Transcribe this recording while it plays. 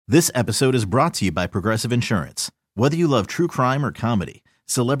This episode is brought to you by Progressive Insurance. Whether you love true crime or comedy,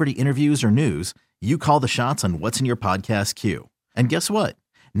 celebrity interviews or news, you call the shots on what's in your podcast queue. And guess what?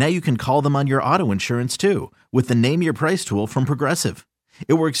 Now you can call them on your auto insurance too with the Name Your Price tool from Progressive.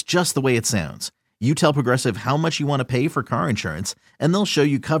 It works just the way it sounds. You tell Progressive how much you want to pay for car insurance, and they'll show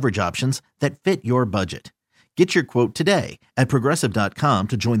you coverage options that fit your budget. Get your quote today at Progressive.com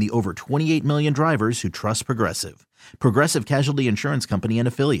to join the over 28 million drivers who trust Progressive. Progressive Casualty Insurance Company and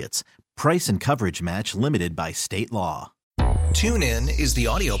Affiliates. Price and coverage match limited by state law. TuneIn is the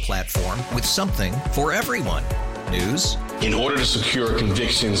audio platform with something for everyone. News. In order to secure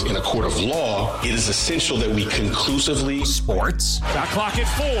convictions in a court of law, it is essential that we conclusively. Sports. Shot clock at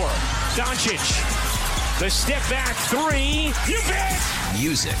 4. Doncic. The step back 3. You bet.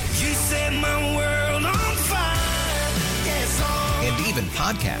 Music. You set my world on fire. Yes, and even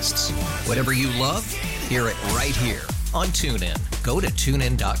podcasts. Whatever you love, hear it right here on TuneIn. Go to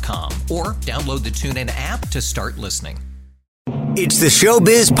TuneIn.com or download the TuneIn app to start listening. It's the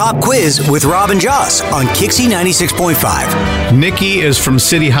Showbiz Pop Quiz with Rob and Joss on KyXy 96.5. Nikki is from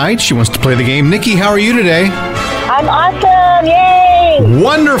City Heights. She wants to play the game. Nikki, how are you today? I'm awesome. Yay!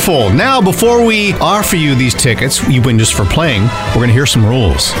 Wonderful. Now, before we offer you these tickets, you win just for playing, we're going to hear some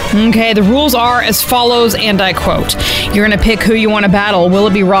rules. Okay, the rules are as follows, and I quote. You're going to pick who you want to battle. Will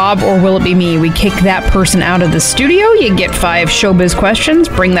it be Rob or will it be me? We kick that person out of the studio. You get 5 Showbiz questions.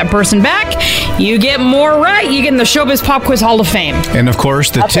 Bring that person back. You get more right. You get in the Showbiz Pop Quiz Hall of Fame. And, of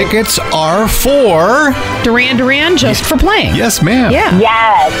course, the tickets are for... Duran just for playing. Yes, ma'am. Yeah.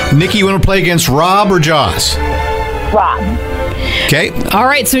 Yes. Nikki, you want to play against Rob or Joss? Rob. Okay. All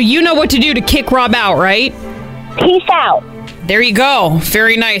right, so you know what to do to kick Rob out, right? Peace out. There you go.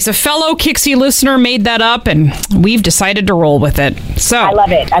 Very nice. A fellow KyXy listener made that up, and we've decided to roll with it. So I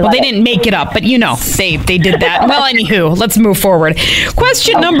love it. They didn't make it up, but you know, they did that. Well, anywho, let's move forward.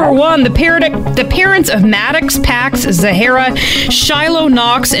 Question number 1. The parents of Maddox, Pax, Zahara, Shiloh,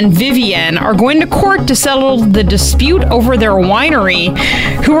 Knox, and Vivienne are going to court to settle the dispute over their winery.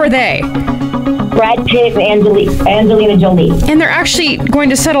 Who are they? Brad Pitt and Angelina Jolie. And they're actually going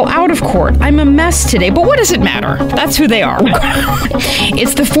to settle out of court. I'm a mess today, but what does it matter? That's who they are.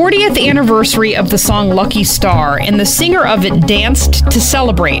 It's the 40th anniversary of the song Lucky Star, and the singer of it danced to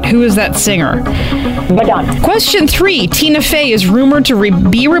celebrate. Who is that singer? Madonna. Question 3. Tina Fey is rumored to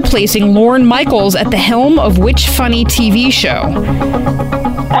be replacing Lorne Michaels at the helm of which funny TV show?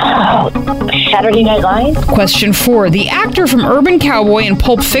 Saturday Night Live. Question 4. The actor from Urban Cowboy and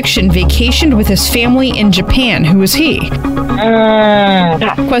Pulp Fiction vacationed with his family in Japan. Who is he?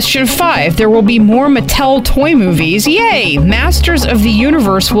 Question 5. There will be more Mattel toy movies. Yay! Masters of the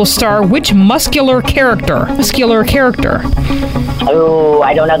Universe will star which muscular character? Oh,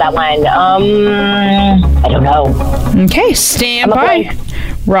 I don't know that one. I don't know. Okay, stand by.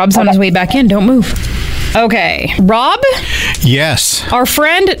 Rob's on his way back in. Don't move. Okay, Rob? Yes. Our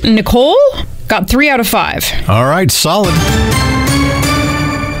friend Nicole got 3 out of 5. All right, solid.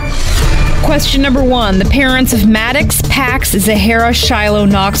 Question number 1. The parents of Maddox, Pax, Zahara, Shiloh,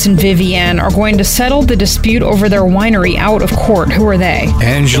 Knox, and Vivienne are going to settle the dispute over their winery out of court. Who are they?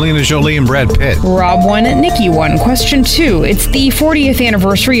 Angelina Jolie and Brad Pitt. Rob 1, Nikki 1. Question 2. It's the 40th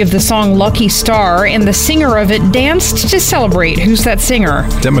anniversary of the song Lucky Star, and the singer of it danced to celebrate. Who's that singer?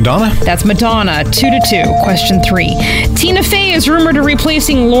 Is that Madonna? That's Madonna. 2-2. Question 3. Tina Fey is rumored to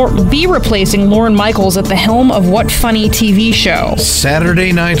be replacing Lorne Michaels at the helm of what funny TV show?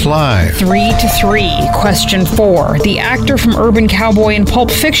 Saturday Night Live. 3-3. Question 4. The actor from Urban Cowboy and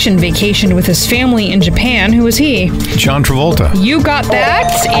Pulp Fiction vacationed with his family in Japan. Who is he? John Travolta. You got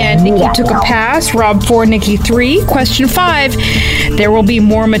that, and Nikki took a pass. Rob 4, Nikki 3. Question 5. There will be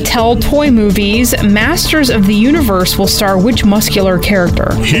more Mattel toy movies. Masters of the Universe will star which muscular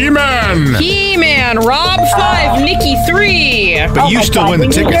character? He-Man. He-Man. Rob 5, Nikki 3. But you still win the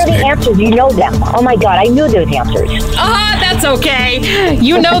tickets, When you hear the answers, you know them. Oh my God, I knew those answers. That's okay.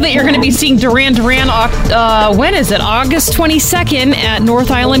 You know that you're going to be seeing Duran, when is it? August 22nd at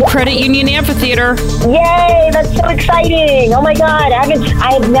North Island Credit Union Amphitheater. Yay, that's so exciting. Oh my God, I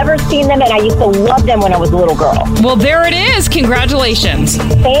have never seen them, and I used to love them when I was a little girl. Well, there it is. Congratulations.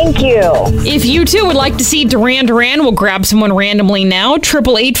 Thank you. If you too would like to see Duran, we'll grab someone randomly now.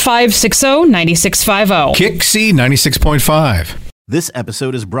 888-560-9650. KyXy 96.5. This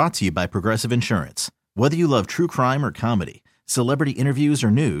episode is brought to you by Progressive Insurance. Whether you love true crime or comedy, celebrity interviews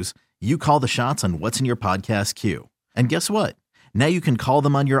or news, you call the shots on what's in your podcast queue. And guess what? Now you can call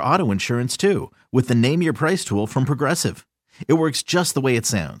them on your auto insurance too with the Name Your Price tool from Progressive. It works just the way it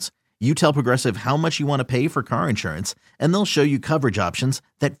sounds. You tell Progressive how much you want to pay for car insurance, and they'll show you coverage options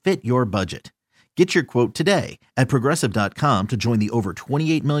that fit your budget. Get your quote today at Progressive.com to join the over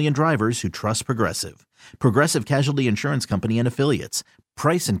 28 million drivers who trust Progressive. Progressive Casualty Insurance Company and Affiliates.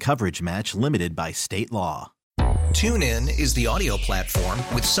 Price and coverage match limited by state law. TuneIn is the audio platform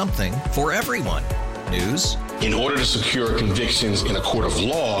with something for everyone. News. In order to secure convictions in a court of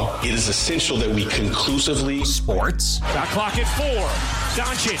law, it is essential that we conclusively. Sports. Shot clock at 4.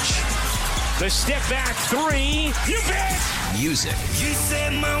 Doncic. The step back 3. You bet. Music. You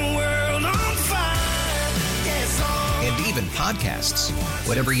set my world on fire. Yes, and even podcasts.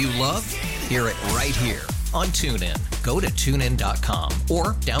 Whatever you love, hear it right here on TuneIn. Go to TuneIn.com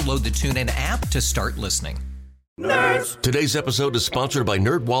or download the TuneIn app to start listening. Nerds. Today's episode is sponsored by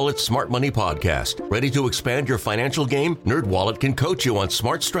NerdWallet's Smart Money Podcast. Ready to expand your financial game? NerdWallet can coach you on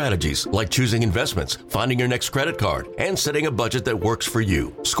smart strategies like choosing investments, finding your next credit card, and setting a budget that works for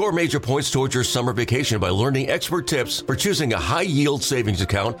you. Score major points towards your summer vacation by learning expert tips for choosing a high-yield savings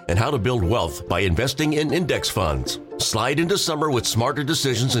account and how to build wealth by investing in index funds. Slide into summer with smarter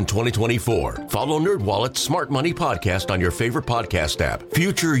decisions in 2024. Follow NerdWallet's Smart Money Podcast on your favorite podcast app.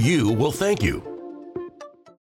 Future you will thank you.